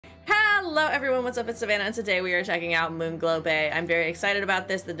Hello everyone, what's up? It's Savannah, and today we are checking out Moonglow Bay. I'm very excited about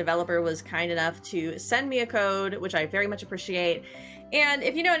this. The developer was kind enough to send me a code, which I very much appreciate. And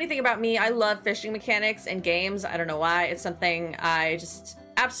if you know anything about me, I love fishing mechanics in games. I don't know why. It's something I just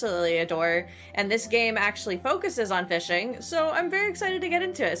absolutely adore. And this game actually focuses on fishing, so I'm very excited to get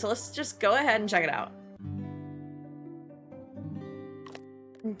into it. So let's just go ahead and check it out.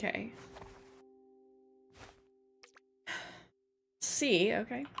 Okay. C,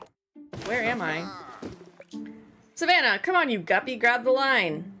 okay. Where am I? Savannah, come on, you guppy, grab the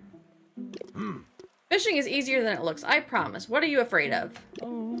line. Fishing is easier than it looks, I promise. What are you afraid of?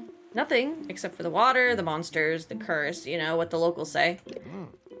 Oh, nothing, except for the water, the monsters, the curse, you know, what the locals say.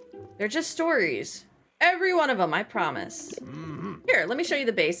 They're just stories. Every one of them, I promise. Here, let me show you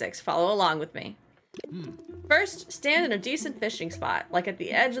the basics. Follow along with me. First, stand in a decent fishing spot, like at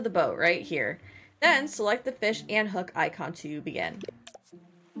the edge of the boat, right here. Then, select the fish and hook icon to begin.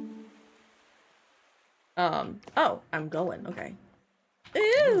 Oh, I'm going, okay.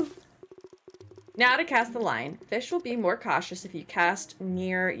 Ooh! Now to cast the line. Fish will be more cautious if you cast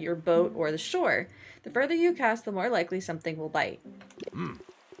near your boat or the shore. The further you cast, the more likely something will bite.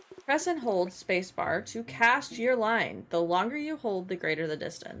 Press and hold spacebar to cast your line. The longer you hold, the greater the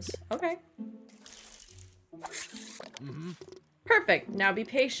distance. Okay. Perfect. Now be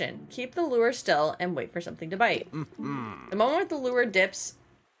patient. Keep the lure still and wait for something to bite. The moment the lure dips,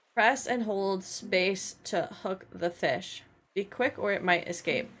 press and hold space to hook the fish. Be quick or it might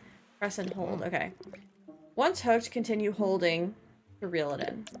escape. Press and hold. Okay. Once hooked, continue holding to reel it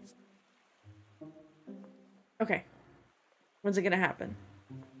in. Okay. When's it gonna happen?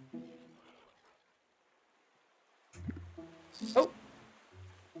 Oh!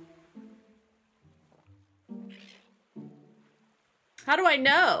 How do I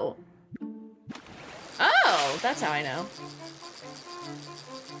know? Oh, that's how I know.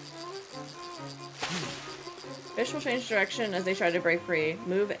 Fish will change direction as they try to break free.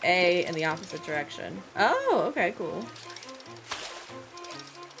 Move A in the opposite direction. Oh, okay, cool.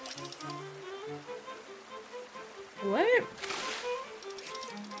 What?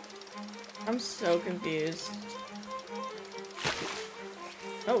 I'm so confused.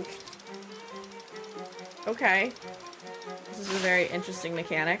 Oh. Okay. This is a very interesting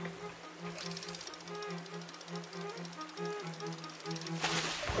mechanic.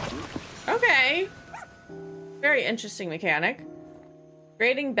 Okay. Very interesting mechanic.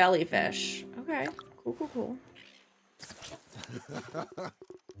 Grading bellyfish. Okay. Cool, cool, cool.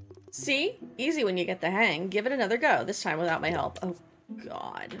 See? Easy when you get the hang. Give it another go. This time without my help. Oh,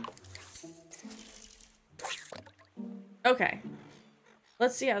 God. Okay.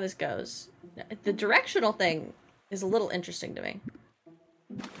 Let's see how this goes. The directional thing is a little interesting to me.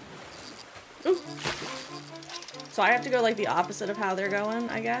 Ooh. So I have to go like the opposite of how they're going,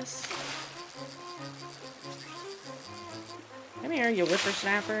 I guess. Come here, you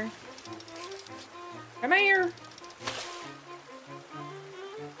whippersnapper. Come here.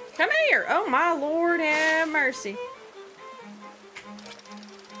 Come here. Oh my Lord, have mercy.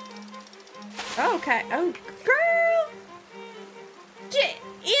 Okay. Oh, girl. Get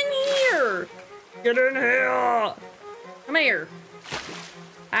in here. Get in here! Come here!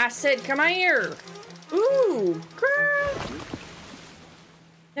 I said come here! Ooh, girl!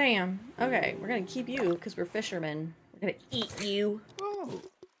 Damn. Okay, we're gonna keep you because we're fishermen. We're gonna eat you. Oh.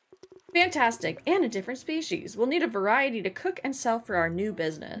 Fantastic, and a different species. We'll need a variety to cook and sell for our new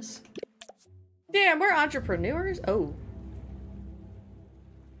business. Damn, we're entrepreneurs? Oh.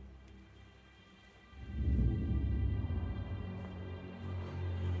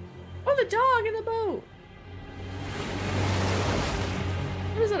 Oh, the dog in the boat.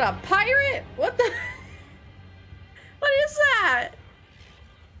 What is it, a pirate? What the? What is that?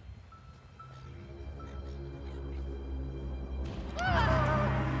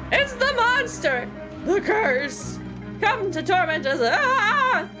 It's the monster! The curse! Come to torment us!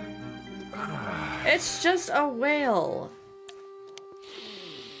 Ah! It's just a whale.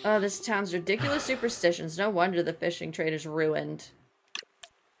 Oh, this town's ridiculous superstitions. No wonder the fishing trade is ruined.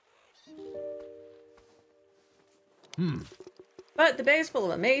 But the bay is full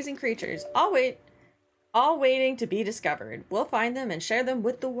of amazing creatures, all waiting to be discovered. We'll find them and share them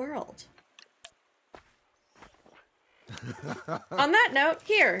with the world. On that note,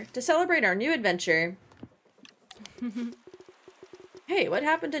 here, to celebrate our new adventure. Hey, what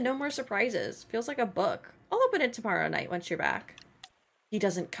happened to No More Surprises? Feels like a book. I'll open it tomorrow night once you're back. He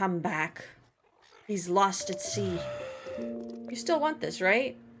doesn't come back. He's lost at sea. You still want this,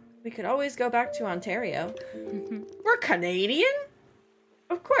 right? We could always go back to Ontario. We're Canadian?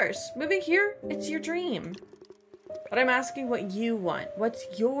 Of course. Moving here, it's your dream. But I'm asking what you want.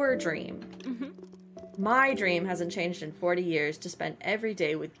 What's your dream? My dream hasn't changed in 40 years to spend every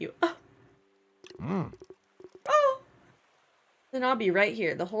day with you. Oh. Oh. Then I'll be right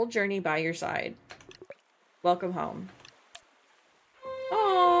here, the whole journey by your side. Welcome home.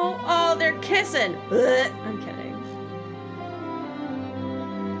 Oh, they're kissing. Ugh. I'm kidding.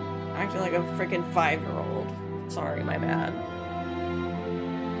 Acting like a freaking 5-year-old. Sorry, my bad.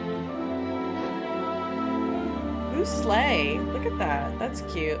 Ooh, sleigh. Look at that. That's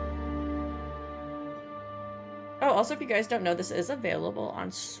cute. Oh, also, if you guys don't know, this is available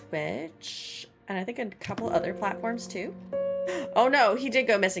on Switch. And I think a couple other platforms, too. Oh, no. He did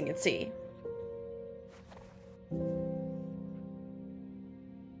go missing at sea.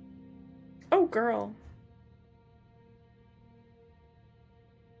 Oh, girl.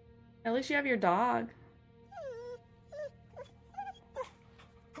 At least you have your dog.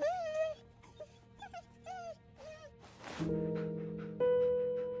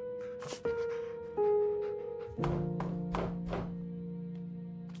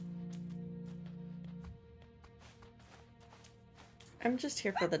 I'm just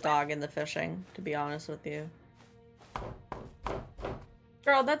here for the dog and the fishing, to be honest with you.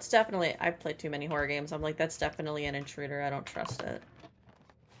 Girl, that's definitely... I've played too many horror games. I'm like, that's definitely an intruder. I don't trust it.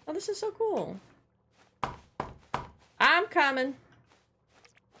 Oh, this is so cool. I'm coming.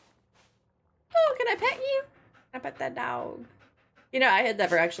 Oh, can I pet you? Can I pet that dog? You know, I had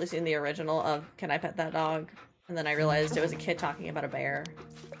never actually seen the original of Can I Pet That Dog? And then I realized it was a kid talking about a bear.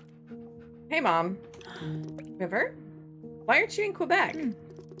 Hey, Mom. River? Why aren't you in Quebec?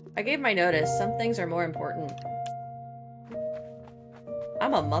 I gave my notice. Some things are more important.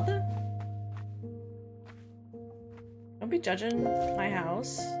 I'm a mother? Don't be judging my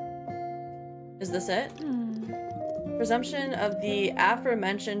house. Is this it? Presumption of the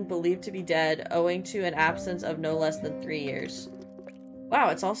aforementioned believed to be dead owing to an absence of no less than 3 years. Wow,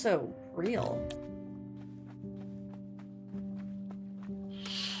 it's also real.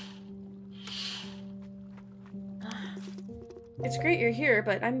 It's great you're here,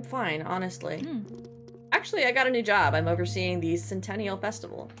 but I'm fine, honestly. Actually, I got a new job. I'm overseeing the Centennial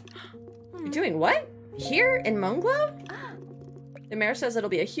Festival. You're doing what? Here in Moonglow? The mayor says it'll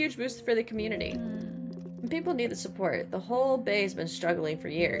be a huge boost for the community. And people need the support. The whole bay has been struggling for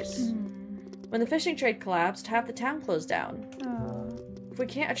years. When the fishing trade collapsed, half the town closed down. If we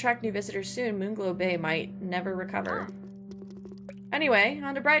can't attract new visitors soon, Moonglow Bay might never recover. Anyway,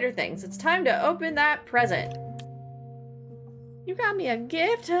 on to brighter things. It's time to open that present. You got me a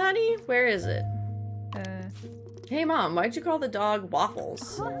gift, honey? Where is it? Hey, Mom, why'd you call the dog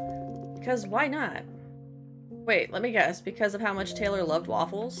Waffles? Because why not? Wait, let me guess. Because of how much Taylor loved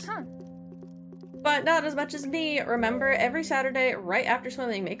waffles? But not as much as me. Remember, every Saturday, right after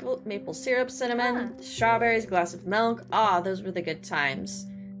swimming, maple syrup, cinnamon, strawberries, glass of milk. Ah, those were the good times.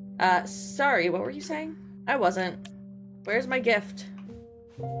 Sorry, what were you saying? I wasn't. Where's my gift?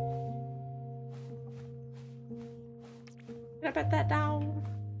 Can I pet that dog?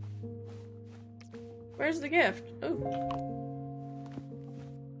 Where's the gift? Ooh.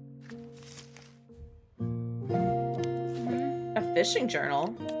 A fishing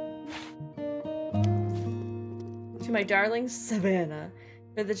journal? To my darling Savannah,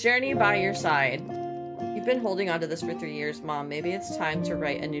 for the journey by your side. You've been holding on to this for 3 years, Mom. Maybe it's time to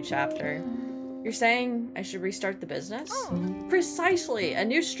write a new chapter. You're saying I should restart the business? Precisely! A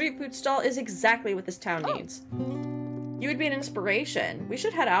new street food stall is exactly what this town needs. You would be an inspiration. We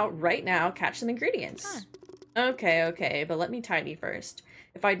should head out right now, catch some ingredients. Okay, but let me tidy first.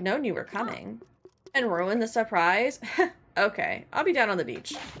 If I'd known you were coming. And ruin the surprise? Okay, I'll be down on the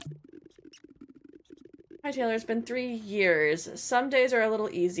beach. Hi, Taylor. It's been 3 years. Some days are a little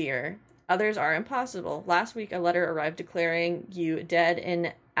easier. Others are impossible. Last week, a letter arrived declaring you dead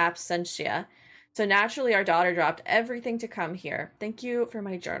in absentia. So naturally, our daughter dropped everything to come here. Thank you for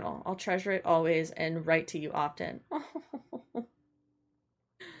my journal. I'll treasure it always and write to you often.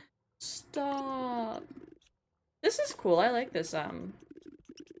 Stop. This is cool. I like this,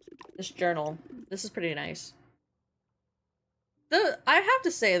 this journal. This is pretty nice. I have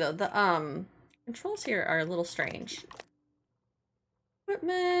to say, though, the, controls here are a little strange.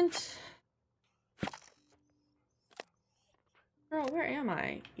 Equipment. Girl, where am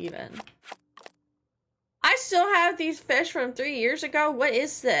I, even? I still have these fish from 3 years ago? What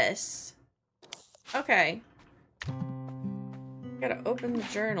is this? Okay. Gotta open the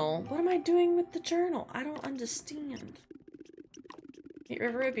journal. What am I doing with the journal? I don't understand. Meet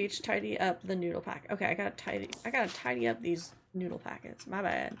River at beach, tidy up the noodle pack. Okay, I gotta tidy up these noodle packets. My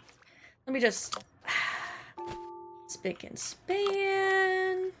bad. Let me just spick and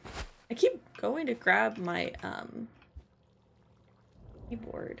span. I keep going to grab my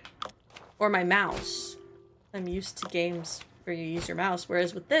keyboard. Or my mouse. I'm used to games where you use your mouse,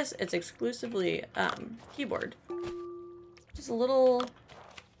 whereas with this, it's exclusively keyboard. Just a little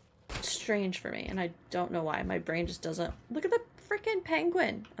strange for me, and I don't know why. My brain just doesn't... Look at the freaking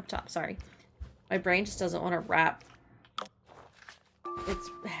penguin up top, sorry. My brain just doesn't want to wrap its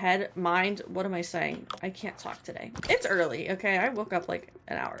head, mind, what am I saying? I can't talk today. It's early, okay? I woke up like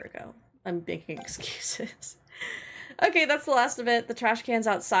an hour ago. I'm making excuses. Okay, that's the last of it. The trash can's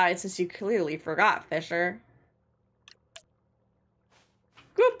outside since you clearly forgot, Fisher.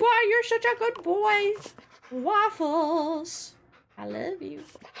 Good boy, you're such a good boy. Waffles. I love you.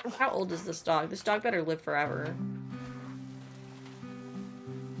 How old is this dog? This dog better live forever.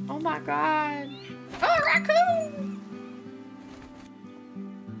 Oh my god. Oh, raccoon!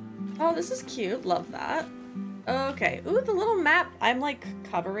 Oh, this is cute. Love that. Okay. Ooh, the little map. I'm like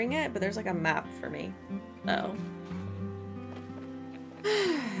covering it, but there's like a map for me. Oh.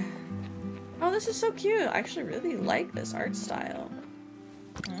 Oh, this is so cute. I actually really like this art style.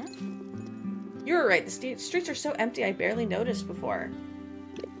 Huh? You were right. The streets are so empty I barely noticed before.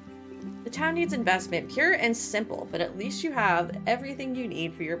 The town needs investment, pure and simple, but at least you have everything you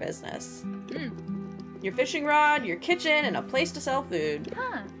need for your business. Your fishing rod, your kitchen, and a place to sell food.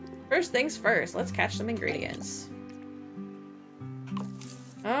 Huh. First things first, let's catch some ingredients.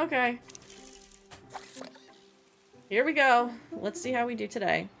 Okay. Here we go. Let's see how we do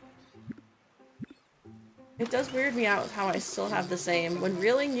today. It does weird me out how I still have the same. When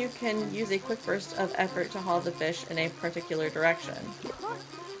reeling, you can use a quick burst of effort to haul the fish in a particular direction.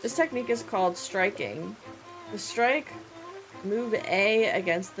 This technique is called striking. The strike, move A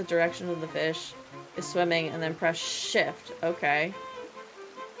against the direction of the fish is swimming, and then press shift. Okay.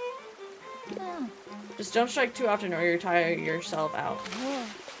 Just don't strike too often or you'll tire yourself out.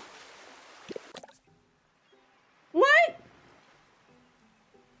 What?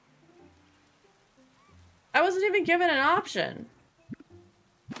 I wasn't even given an option.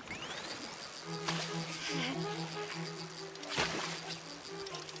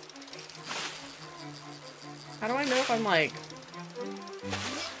 How do I know if I'm like...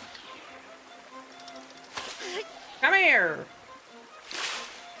 Come here!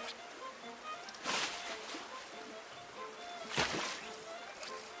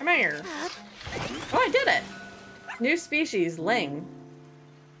 Come here. Oh, I did it! New species, Ling.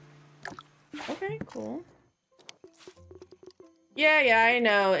 Okay, cool. Yeah, I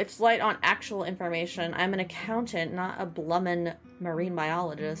know. It's light on actual information. I'm an accountant, not a blummin' marine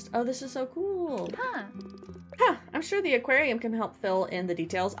biologist. Oh, this is so cool. Huh. Huh. I'm sure the aquarium can help fill in the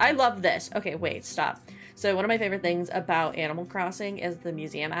details. I love this. Okay, wait, stop. So one of my favorite things about Animal Crossing is the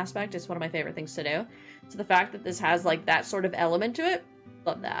museum aspect. It's one of my favorite things to do. So the fact that this has like that sort of element to it,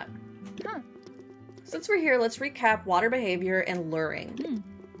 love that. Huh. Since we're here, let's recap water behavior and luring.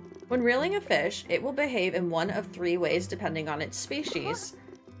 When reeling a fish, it will behave in one of 3 ways depending on its species.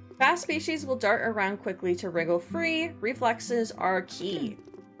 Fast species will dart around quickly to wriggle free. Reflexes are key.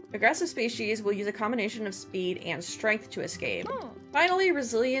 Aggressive species will use a combination of speed and strength to escape. Finally,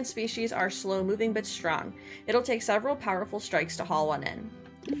 resilient species are slow-moving but strong. It'll take several powerful strikes to haul one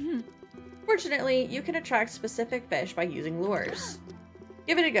in. Fortunately, you can attract specific fish by using lures.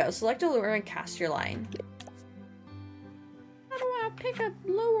 Give it a go. Select a lure and cast your line. How do I pick a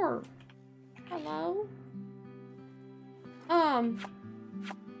lure? Hello? How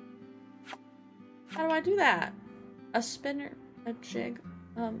do I do that? A spinner? A jig?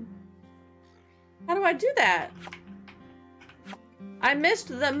 How do I do that? I missed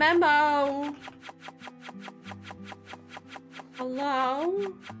the memo!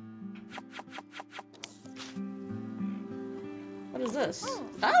 Hello? What is this?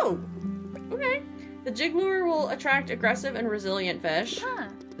 Oh! Okay. The jig lure will attract aggressive and resilient fish. Huh.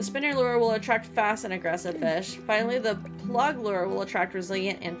 The spinner lure will attract fast and aggressive fish. Finally, the plug lure will attract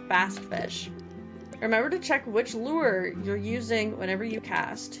resilient and fast fish. Remember to check which lure you're using whenever you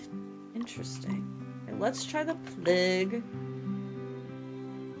cast. Interesting. Okay, let's try the plug.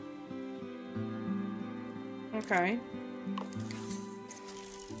 Okay.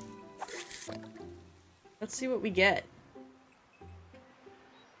 Let's see what we get.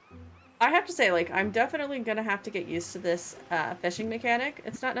 I have to say, like, I'm definitely gonna have to get used to this fishing mechanic.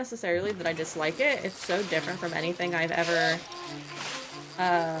 It's not necessarily that I dislike it. It's so different from anything I've ever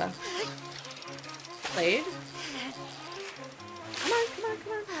played. Come on, come on,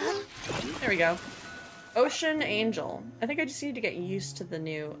 come on, come on. There we go. Ocean Angel. I think I just need to get used to the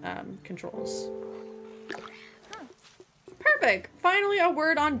new controls. Perfect! Finally a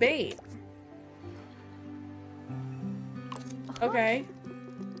word on bait. Okay.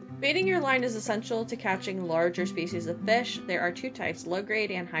 Baiting your line is essential to catching larger species of fish. There are two types, low grade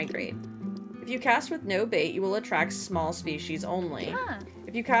and high grade. If you cast with no bait, you will attract small species only.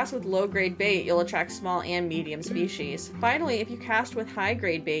 If you cast with low grade bait, you'll attract small and medium species. Finally, if you cast with high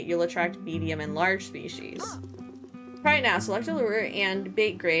grade bait, you'll attract medium and large species. Try it now. Select a lure and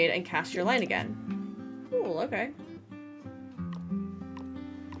bait grade and cast your line again. Cool, okay.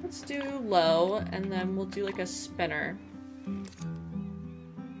 Let's do low, and then we'll do like a spinner.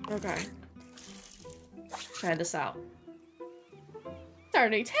 Okay. Try this out. It's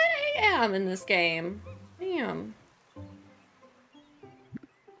already 10 a.m. in this game. Damn.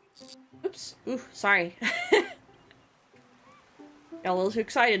 Oops. Ooh, sorry. Got a little too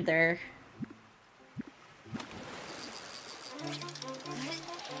excited there.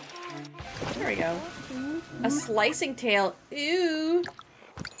 There we go. A slicing tail. Ew.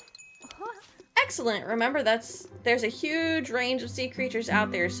 Excellent. Remember, there's a huge range of sea creatures out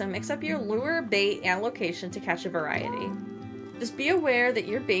there, so mix up your lure, bait, and location to catch a variety. Just be aware that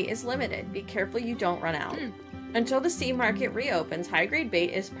your bait is limited. Be careful you don't run out. Until the sea market reopens, high-grade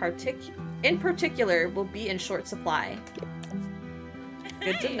bait in particular will be in short supply.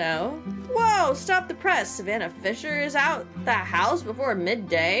 Good to know. Whoa! Stop the press! Savannah Fisher is out the house before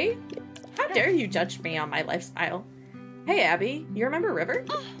midday? How dare you judge me on my lifestyle? Hey, Abby, you remember River?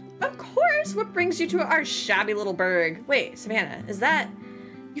 Of course! What brings you to our shabby little burg? Wait, Savannah, is that...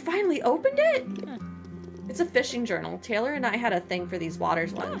 You finally opened it? It's a fishing journal. Taylor and I had a thing for these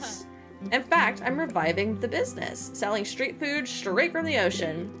waters once. In fact, I'm reviving the business, selling street food straight from the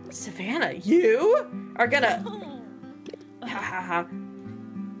ocean. Savannah, you are gonna... Ha ha ha.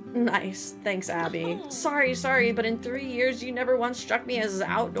 Nice. Thanks, Abby. Sorry, but in 3 years you never once struck me as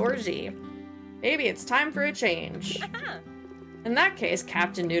outdoorsy. Maybe it's time for a change. In that case,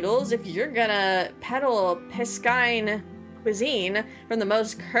 Captain Noodles, if you're gonna peddle piscine cuisine from the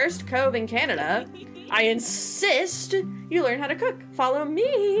most cursed cove in Canada, I insist you learn how to cook. Follow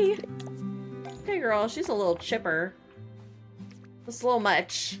me. Okay, girl, she's a little chipper. Just a little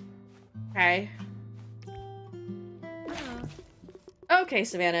much. Okay. Okay,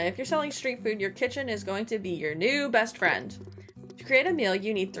 Savannah, if you're selling street food, your kitchen is going to be your new best friend. To create a meal,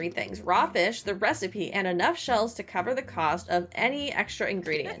 you need 3 things. Raw fish, the recipe, and enough shells to cover the cost of any extra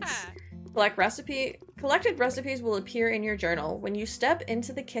ingredients. Collected recipes will appear in your journal. When you step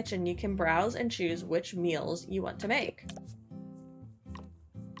into the kitchen, you can browse and choose which meals you want to make.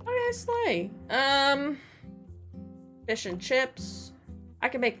 Okay, slay. Fish and chips. I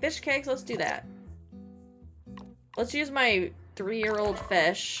can make fish cakes. Let's do that. Let's use my 3-year-old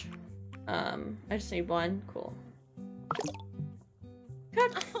fish. I just need 1. Cool.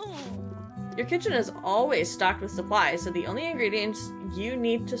 Cut. Your kitchen is always stocked with supplies, so the only ingredients you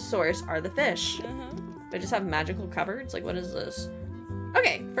need to source are the fish. Do I just have magical cupboards? Like, what is this?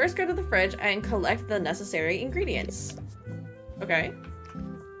 Okay, first go to the fridge and collect the necessary ingredients. Okay.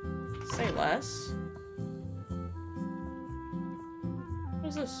 Say less. What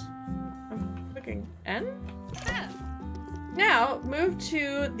is this? I'm clicking N? Now, move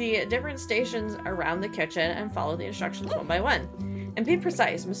to the different stations around the kitchen and follow the instructions one by one. And be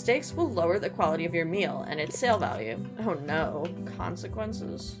precise, mistakes will lower the quality of your meal and its sale value. Oh no,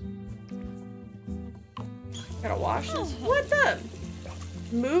 consequences. Gotta wash this. What the?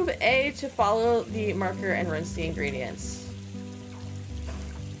 Move A to follow the marker and rinse the ingredients.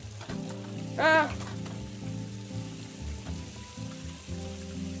 Ah!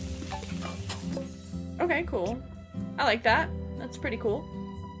 Okay, cool. I like that. That's pretty cool.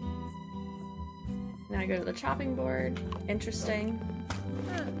 Now I go to the chopping board. Interesting.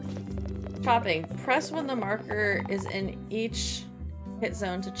 Chopping. Press when the marker is in each hit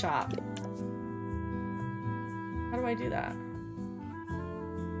zone to chop. How do I do that?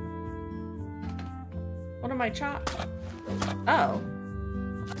 What am I chop? Oh.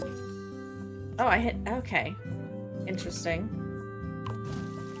 Oh, I hit... Okay. Interesting.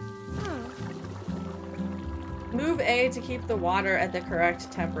 Move A to keep the water at the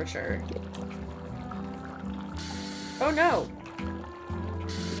correct temperature. Oh no!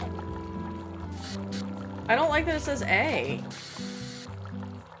 I don't like that it says A.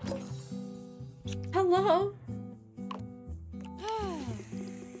 Hello?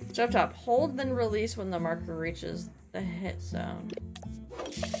 Jump top. Hold then release when the marker reaches the hit zone.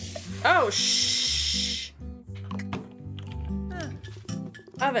 Oh, shh!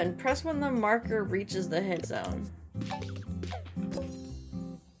 Oven. Press when the marker reaches the hit zone.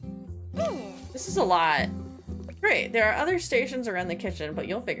 This is a lot. Great, there are other stations around the kitchen, but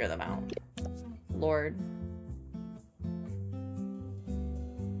you'll figure them out. Lord.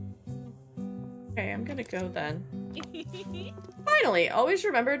 Okay, I'm gonna go then. Finally, always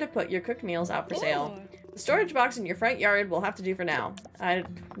remember to put your cooked meals out for sale. The storage box in your front yard will have to do for now. I'm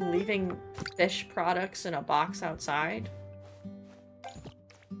leaving fish products in a box outside.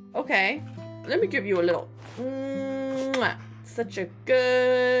 Okay. Let me give you a little... Mwah. Such a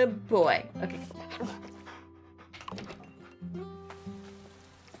good boy. Okay.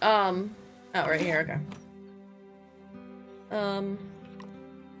 Oh, right here, okay.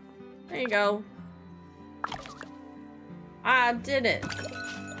 There you go. I did it.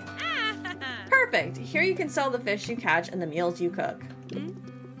 Perfect. Here you can sell the fish you catch and the meals you cook.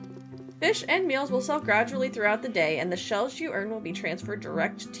 Fish and meals will sell gradually throughout the day, and the shells you earn will be transferred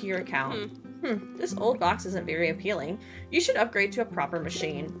direct to your account. This old box isn't very appealing. You should upgrade to a proper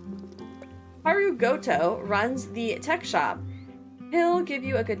machine. Haru Goto runs the tech shop. He'll give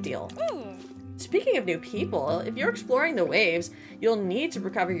you a good deal. Speaking of new people, if you're exploring the waves, you'll need to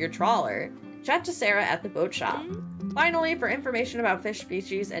recover your trawler. Chat to Sarah at the boat shop. Finally, for information about fish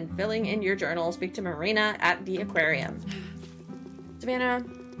species and filling in your journal, speak to Marina at the aquarium. Savannah,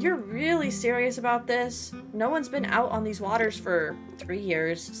 you're really serious about this? No one's been out on these waters for 3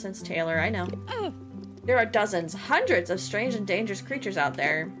 years since Taylor, I know. There are dozens, hundreds of strange and dangerous creatures out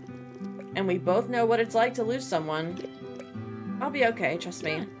there. And we both know what it's like to lose someone. I'll be okay, trust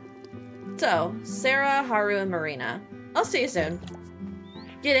me. So, Sarah, Haru, and Marina. I'll see you soon.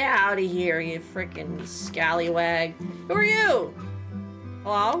 Get out of here, you freaking scallywag. Who are you?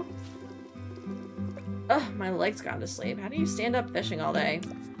 Hello? Ugh, my leg's gone to sleep. How do you stand up fishing all day?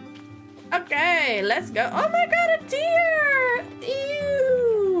 Okay, let's go. Oh my god, a deer!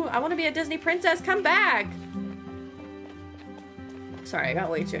 Ew! I want to be a Disney princess. Come back! Sorry, I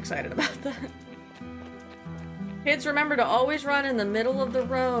got way too excited about that. Kids, remember to always run in the middle of the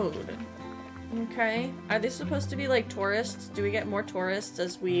road. Okay. Are they supposed to be like tourists? Do we get more tourists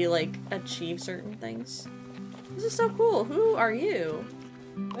as we like achieve certain things? This is so cool. Who are you?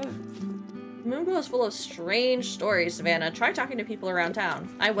 Moonglow is full of strange stories, Savannah. Try talking to people around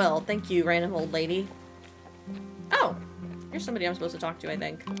town. I will. Thank you, random old lady. Oh, here's somebody I'm supposed to talk to, I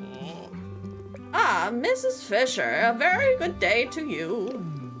think. Ah, Mrs. Fisher. A very good day to you.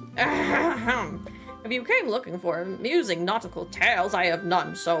 If you came looking for amusing nautical tales, I have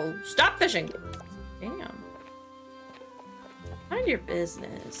none, so stop fishing. Damn. Mind your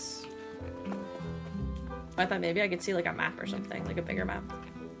business. I thought maybe I could see like a map or something, like a bigger map.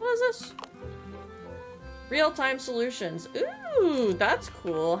 What is this? Real-time solutions. Ooh, that's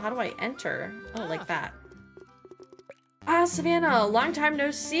cool. How do I enter? Oh, like that. Ah, Savannah, long time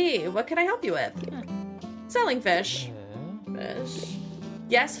no see. What can I help you with? Selling fish. Fish.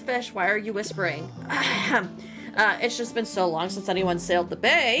 Yes, fish. Why are you whispering? It's just been so long since anyone sailed the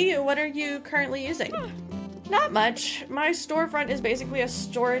bay. What are you currently using? Not much. My storefront is basically a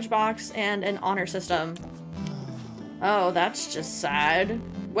storage box and an honor system. Oh, that's just sad.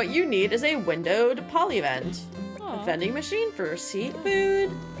 What you need is a windowed polyvent. A vending machine for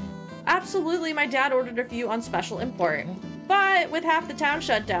seafood? Absolutely, my dad ordered a few on special import. But with half the town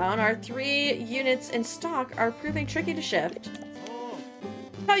shut down, our 3 units in stock are proving tricky to shift.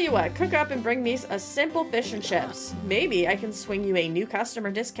 Tell you what, cook up and bring me a simple fish and chips. Maybe I can swing you a new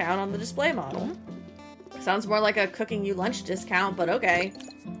customer discount on the display model. Sounds more like a cooking you lunch discount, but okay.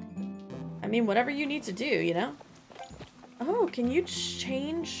 I mean, whatever you need to do, you know? Oh, can you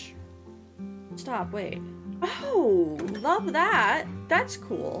change? Stop, wait. Oh, love that. That's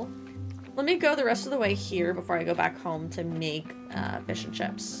cool. Let me go the rest of the way here before I go back home to make fish and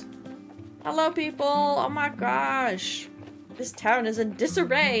chips. Hello, people. Oh my gosh. This town is in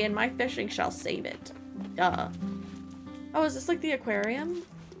disarray and my fishing shall save it. Duh. Oh, is this like the aquarium?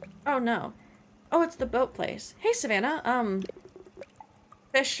 Oh, no. Oh, it's the boat place. Hey, Savannah.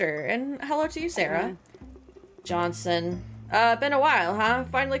 Fisher. And hello to you, Sarah. Johnson. Been a while, huh?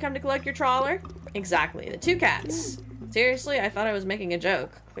 Finally come to collect your trawler? Exactly. The 2 cats. Seriously, I thought I was making a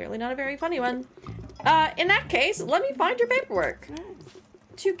joke. Clearly not a very funny one. In that case, let me find your paperwork.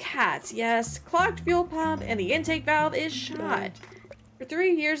 2 cats, yes. Clogged fuel pump and the intake valve is shot. For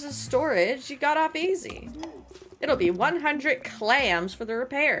 3 years of storage, you got off easy. It'll be 100 clams for the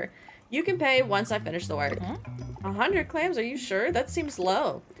repair. You can pay once I finish the work. 100 clams, are you sure? That seems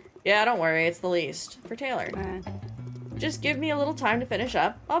low. Yeah, don't worry, it's the least. For Taylor. Just give me a little time to finish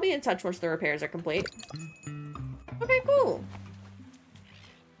up. I'll be in touch once the repairs are complete. Okay, cool.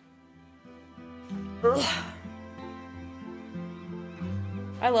 Ugh.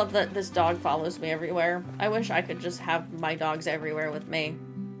 I love that this dog follows me everywhere. I wish I could just have my dogs everywhere with me.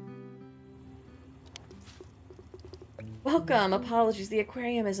 Welcome. Apologies, the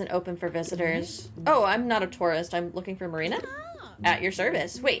aquarium isn't open for visitors. Oh, I'm not a tourist. I'm looking for Marina. At your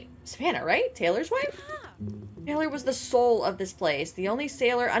service. Wait, Savannah, right? Taylor's wife? Taylor was the soul of this place, the only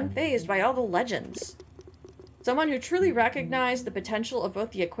sailor unfazed by all the legends. Someone who truly recognized the potential of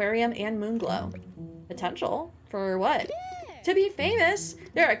both the aquarium and Moonglow. Potential? For what? To be famous!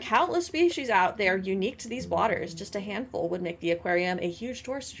 There are countless species out there unique to these waters. Just a handful would make the aquarium a huge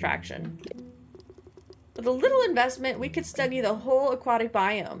tourist attraction. With a little investment, we could study the whole aquatic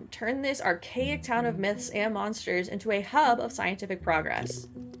biome, turn this archaic town of myths and monsters into a hub of scientific progress.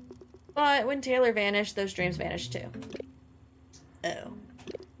 But when Taylor vanished, those dreams vanished too. Oh.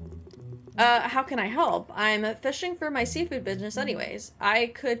 How can I help? I'm fishing for my seafood business anyways. I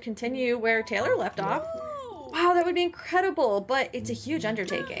could continue where Taylor left off. Wow, that would be incredible, but it's a huge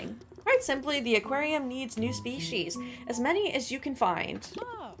undertaking. Quite simply, the aquarium needs new species, as many as you can find.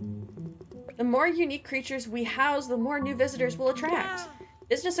 The more unique creatures we house, the more new visitors we'll attract.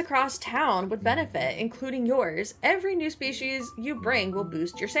 Business across town would benefit, including yours. Every new species you bring will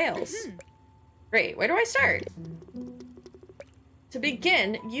boost your sales. Great, where do I start? To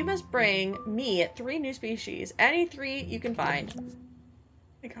begin, you must bring me 3 new species. Any 3 you can find. Oh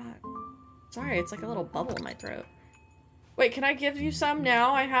my god. Sorry, it's like a little bubble in my throat. Wait, can I give you some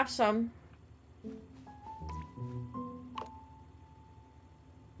now? I have some.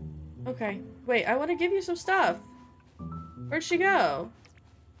 Okay. Wait, I want to give you some stuff. Where'd she go?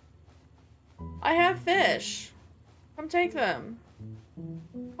 I have fish. Come take them.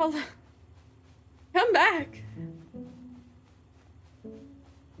 Hold on. Come back.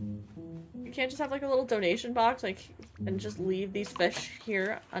 You can't just have like a little donation box, like, and just leave these fish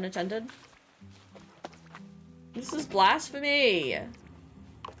here unattended. This is blasphemy.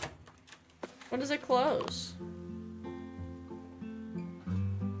 When does it close?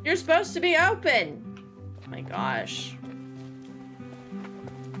 You're supposed to be open. Oh my gosh.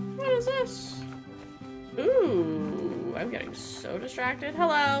 What is this? Ooh, I'm getting so distracted.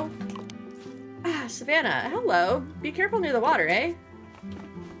 Hello. Ah, Savannah, hello. Be careful near the water, eh?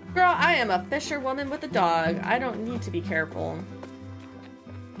 Girl, I am a fisherwoman with a dog. I don't need to be careful.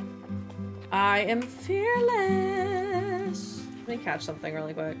 I am fearless. Let me catch something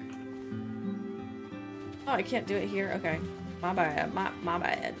really quick. Oh, I can't do it here? Okay. My bad. My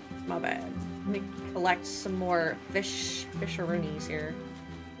bad. My bad. Let me collect some more fisheroonies here.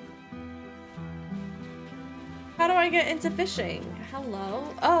 How do I get into fishing? Hello?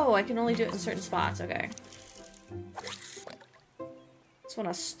 Oh, I can only do it in certain spots. Okay. Just want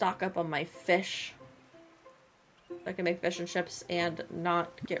to stock up on my fish. I can make fish and chips and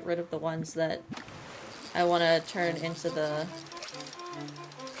not get rid of the ones that I want to turn into the...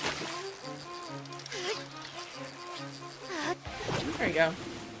 There you go.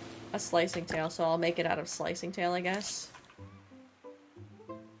 A slicing tail, so I'll make it out of slicing tail, I guess.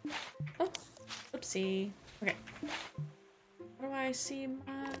 Oh, oopsie. Okay. How do I see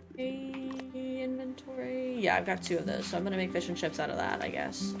my inventory? Yeah, I've got 2 of those, so I'm gonna make fish and chips out of that, I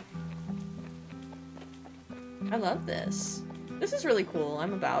guess. I love this. This is really cool.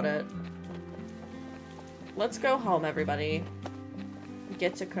 I'm about it. Let's go home, everybody.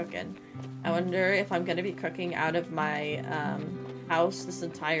 Get to cooking. I wonder if I'm gonna be cooking out of my house this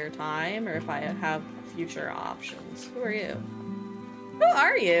entire time, or if I have future options. Who are you? Who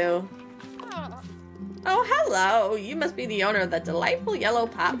are you? Oh, hello. You must be the owner of that delightful yellow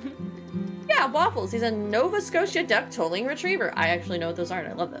pup. Yeah, Waffles. He's a Nova Scotia duck tolling retriever. I actually know what those are, and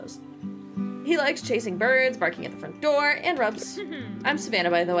I love those. He likes chasing birds, barking at the front door, and rubs. I'm Savannah,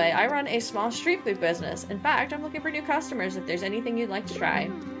 by the way. I run a small street food business. In fact, I'm looking for new customers if there's anything you'd like to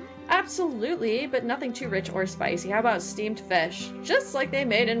try. Absolutely, but nothing too rich or spicy. How about steamed fish? Just like they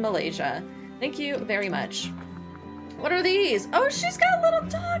made in Malaysia. Thank you very much. What are these? Oh, she's got little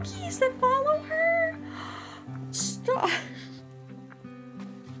doggies that follow her. Stop.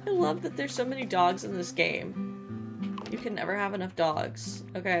 I love that there's so many dogs in this game. You can never have enough dogs,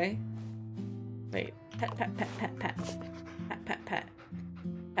 okay? Wait, pet, pet, pet, pet, pet. Pet, pet, pet.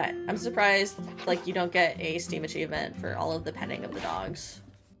 Pet. I'm surprised, like, you don't get a Steam achievement for all of the petting of the dogs.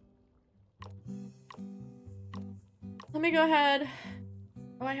 Let me go ahead.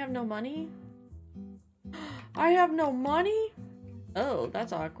 Oh, I have no money? I have no money? Oh,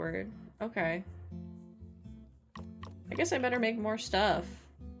 that's awkward. Okay. I guess I better make more stuff.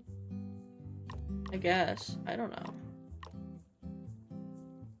 I guess. I don't know.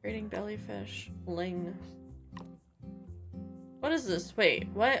 Creating bellyfish. Ling. What is this? Wait,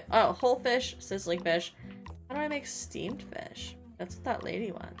 what? Oh, whole fish, sizzling fish. How do I make steamed fish? That's what that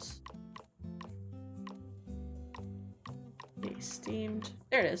lady wants. Okay, steamed.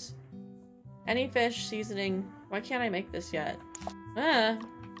 There it is. Any fish seasoning. Why can't I make this yet? Ah.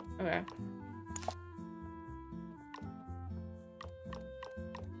 Okay.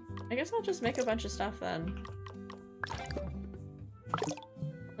 I guess I'll just make a bunch of stuff then.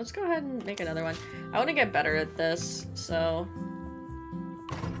 Let's go ahead and make another one. I want to get better at this, so...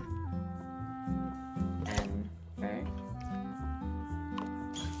 And... Okay.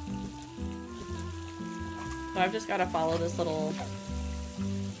 So I've just got to follow this little...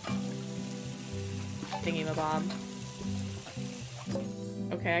 thingy-mabob.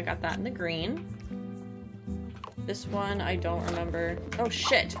 Okay, I got that in the green. This one, I don't remember. Oh,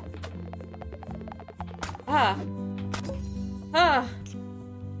 shit! Ah! Ah!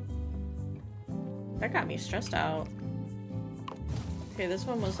 That got me stressed out. Okay, this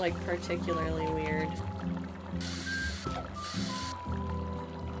one was, like, particularly weird.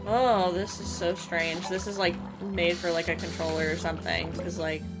 Oh, this is so strange. This is, like, made for, like, a controller or something. Because,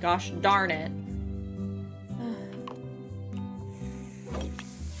 like, gosh darn it.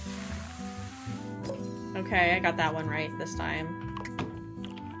 Okay, I got that one right this time.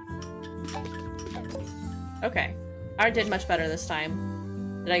 Okay. I did much better this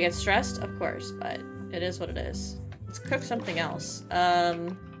time. Did I get stressed? Of course, but it is what it is. Let's cook something else.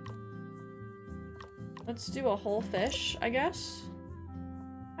 Let's do a whole fish, I guess?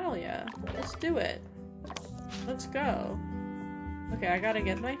 Hell yeah. Let's do it. Let's go. Okay, I gotta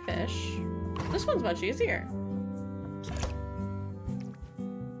get my fish. This one's much easier.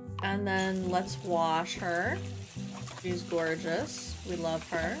 And then let's wash her. She's gorgeous. We love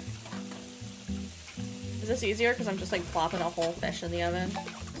her. Is this easier? Because I'm just like plopping a whole fish in the oven.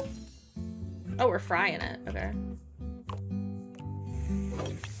 Oh, we're frying it. Okay.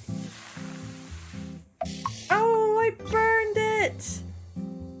 Oh, I burned it!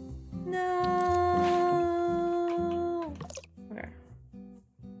 No! Okay.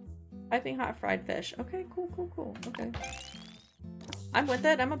 Piping hot fried fish. Okay, cool, cool, cool. Okay. I'm with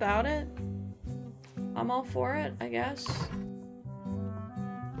it. I'm about it. I'm all for it, I guess.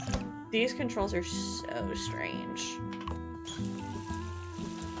 These controls are so strange.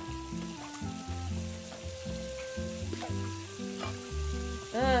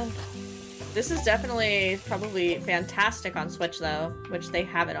 This is definitely probably fantastic on Switch though, which they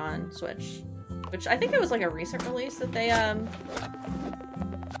have it on Switch. Which I think it was like a recent release that they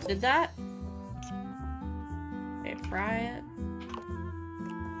did that. Okay, fry it.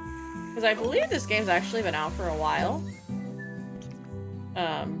 Because I believe this game's actually been out for a while.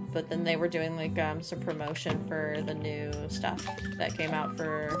 But then they were doing like some promotion for the new stuff that came out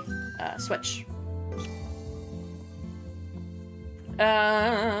for Switch.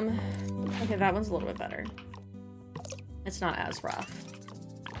 Okay, that one's a little bit better. It's not as rough.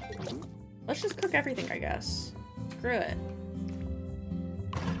 Let's just cook everything, I guess. Screw it.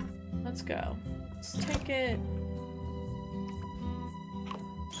 Let's go. Let's take it.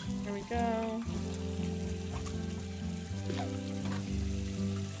 There we go.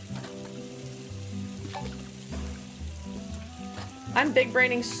 I'm big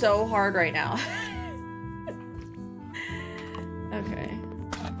braining so hard right now. Okay.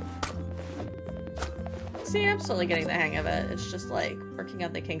 See, I'm slowly getting the hang of it. It's just like working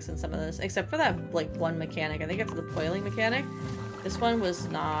out the kinks in some of this, except for that like one mechanic. I think it's the boiling mechanic. This one was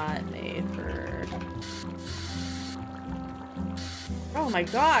not made for... Oh my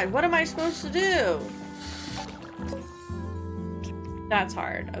god, what am I supposed to do? That's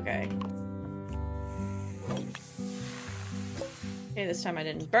hard, okay. Okay, this time I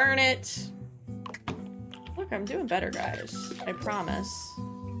didn't burn it. Look, I'm doing better, guys. I promise.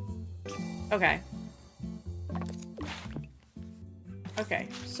 Okay. Okay,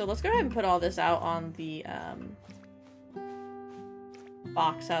 so let's go ahead and put all this out on the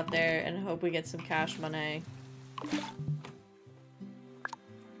box out there and hope we get some cash money.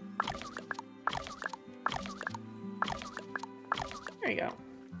 There you go.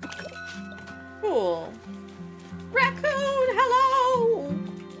 Cool. Raccoon, hello!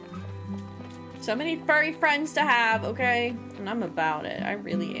 So many furry friends to have, okay? And I'm about it. I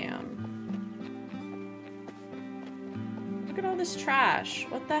really am. Look at all this trash.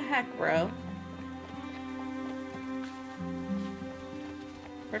 What the heck, bro?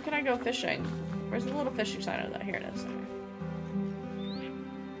 Where can I go fishing? Where's the little fishing sign of that? Here it is.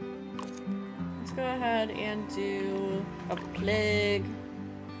 Let's go ahead and do a plague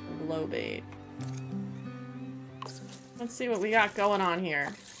blow bait. Let's see what we got going on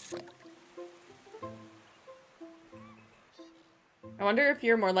here. I wonder if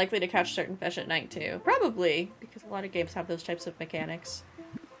you're more likely to catch certain fish at night too. Probably, because a lot of games have those types of mechanics.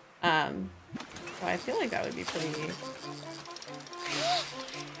 So I feel like that would be pretty...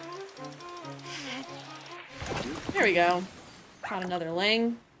 There we go. Caught another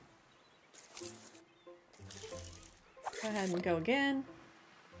ling. Go ahead and go again.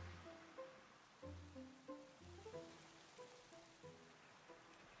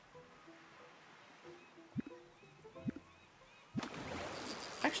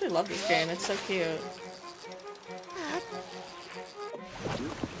 actually love this game. It's so cute.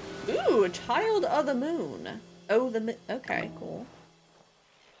 Ooh, Child of the Moon. Oh, the moon. Okay, cool.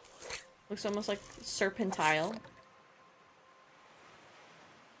 Looks almost like Serpentile.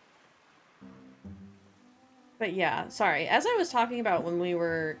 But yeah, sorry. As I was talking about when we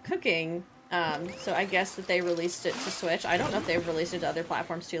were cooking, so I guess that they released it to Switch. I don't know if they've released it to other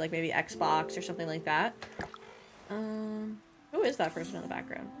platforms too, like maybe Xbox or something like that. Who is that person in the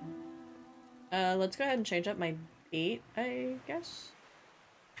background? Let's go ahead and change up my beat, I guess.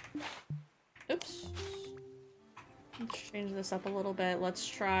 Oops. Let's change this up a little bit. Let's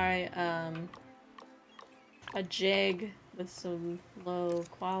try, a jig with some low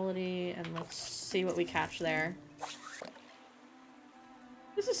quality, and let's see what we catch there.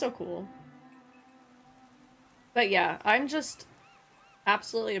 This is so cool. But yeah, I'm just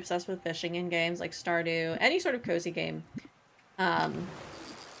absolutely obsessed with fishing in games like Stardew, any sort of cozy game. Like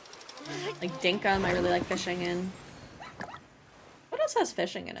Dinkum, I really like fishing in. What else has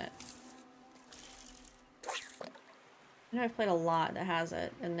fishing in it? I know I've played a lot that has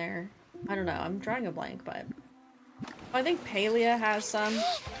it in there. I don't know, I'm drawing a blank, but... Oh, I think Palia has some.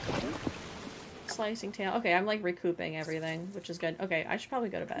 Slicing tail. Okay, I'm like recouping everything, which is good. Okay, I should probably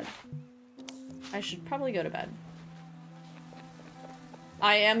go to bed. I should probably go to bed.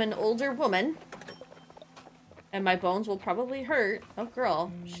 I am an older woman. And my bones will probably hurt. Oh,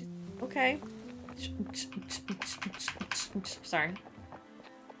 girl. Okay. Sorry.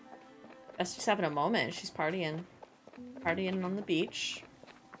 Bestie's having a moment. She's partying. Partying on the beach.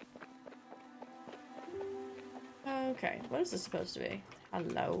 Okay, what is this supposed to be?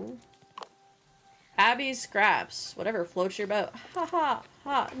 Hello? Abby's scraps. Whatever floats your boat. Ha ha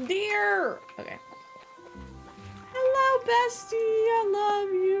ha. Deer! Okay. Hello, bestie! I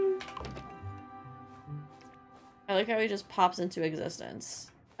love you! I like how he just pops into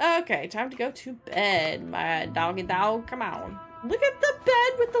existence. Okay, time to go to bed, my doggy dog. Come on. Look at the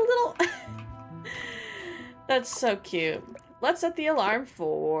bed with the little... That's so cute. Let's set the alarm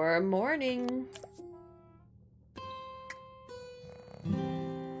for morning.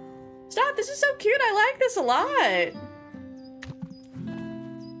 Stop, this is so cute. I like this a lot.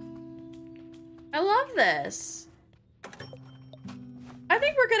 I love this. I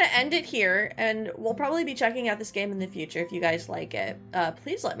think we're gonna end it here, and we'll probably be checking out this game in the future if you guys like it.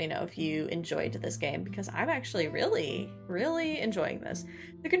 Please let me know if you enjoyed this game, because I'm actually really, really enjoying this.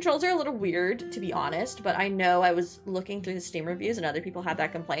 The controls are a little weird, to be honest, but I know I was looking through the Steam reviews and other people had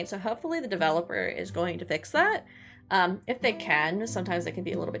that complaint, so hopefully the developer is going to fix that. If they can, sometimes it can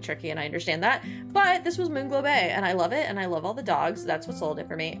be a little bit tricky, and I understand that. But this was Moonglow Bay, and I love it, and I love all the dogs. That's what sold it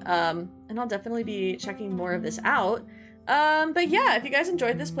for me. And I'll definitely be checking more of this out. But yeah, if you guys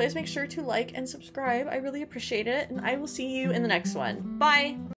enjoyed this, please make sure to like and subscribe. I really appreciate it, and I will see you in the next one.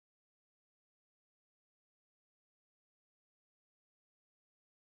 Bye!